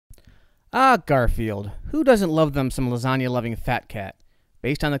Ah, Garfield. Who doesn't love them some lasagna-loving fat cat?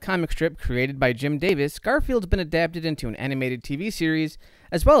 Based on the comic strip created by Jim Davis, Garfield's been adapted into an animated TV series,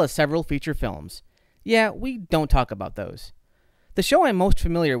 as well as several feature films. Yeah, we don't talk about those. The show I'm most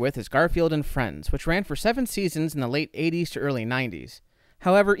familiar with is Garfield and Friends, which ran for 7 seasons in the late 80s to early 90s.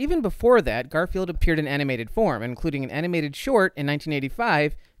 However, even before that, Garfield appeared in animated form, including an animated short in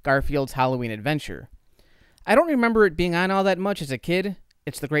 1985, Garfield's Halloween Adventure. I don't remember it being on all that much as a kid.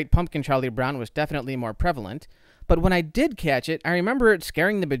 It's the Great Pumpkin Charlie Brown was definitely more prevalent, but when I did catch it, I remember it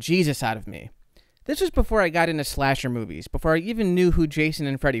scaring the bejesus out of me. This was before I got into slasher movies, before I even knew who Jason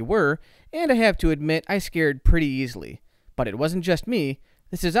and Freddy were, and I have to admit I scared pretty easily. But it wasn't just me.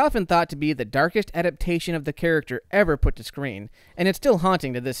 This is often thought to be the darkest adaptation of the character ever put to screen, and it's still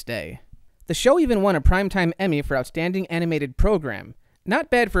haunting to this day. The show even won a Primetime Emmy for Outstanding Animated Program.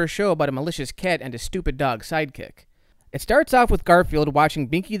 Not bad for a show about a malicious cat and a stupid dog sidekick. It starts off with Garfield watching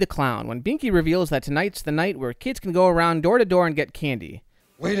Binky the Clown when Binky reveals that tonight's the night where kids can go around door to door and get candy.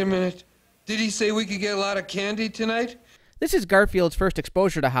 Wait a minute. Did he say we could get a lot of candy tonight? This is Garfield's first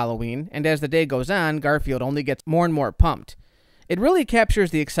exposure to Halloween, and as the day goes on, Garfield only gets more and more pumped. It really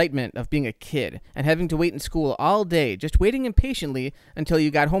captures the excitement of being a kid and having to wait in school all day, just waiting impatiently until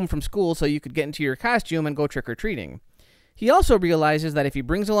you got home from school so you could get into your costume and go trick-or-treating. He also realizes that if he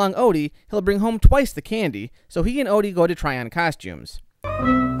brings along Odie, he'll bring home twice the candy, so he and Odie go to try on costumes.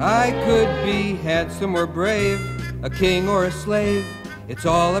 I could be handsome or brave, a king or a slave. It's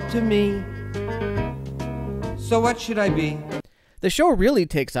all up to me. So what should I be? The show really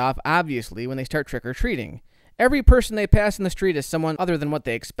takes off, obviously, when they start trick-or-treating. Every person they pass in the street is someone other than what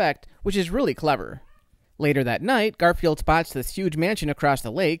they expect, which is really clever. Later that night, Garfield spots this huge mansion across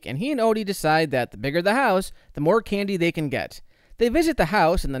the lake, and he and Odie decide that the bigger the house, the more candy they can get. They visit the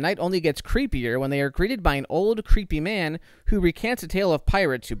house, and the night only gets creepier when they are greeted by an old, creepy man who recants a tale of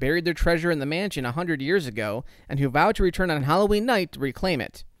pirates who buried their treasure in the mansion 100 years ago, and who vow to return on Halloween night to reclaim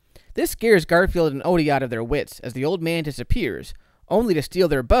it. This scares Garfield and Odie out of their wits, as the old man disappears, only to steal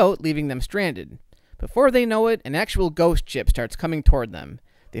their boat, leaving them stranded. Before they know it, an actual ghost ship starts coming toward them.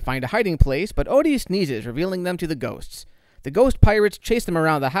 They find a hiding place, but Odie sneezes, revealing them to the ghosts. The ghost pirates chase them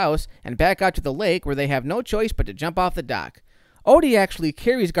around the house and back out to the lake, where they have no choice but to jump off the dock. Odie actually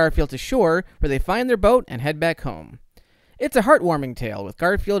carries Garfield to shore, where they find their boat and head back home. It's a heartwarming tale, with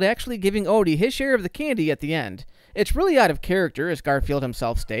Garfield actually giving Odie his share of the candy at the end. It's really out of character, as Garfield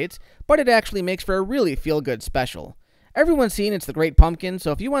himself states, but it actually makes for a really feel-good special. Everyone's seen It's the Great Pumpkin,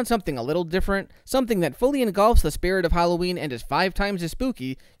 so if you want something a little different, something that fully engulfs the spirit of Halloween and is 5 times as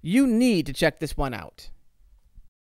spooky, you need to check this one out.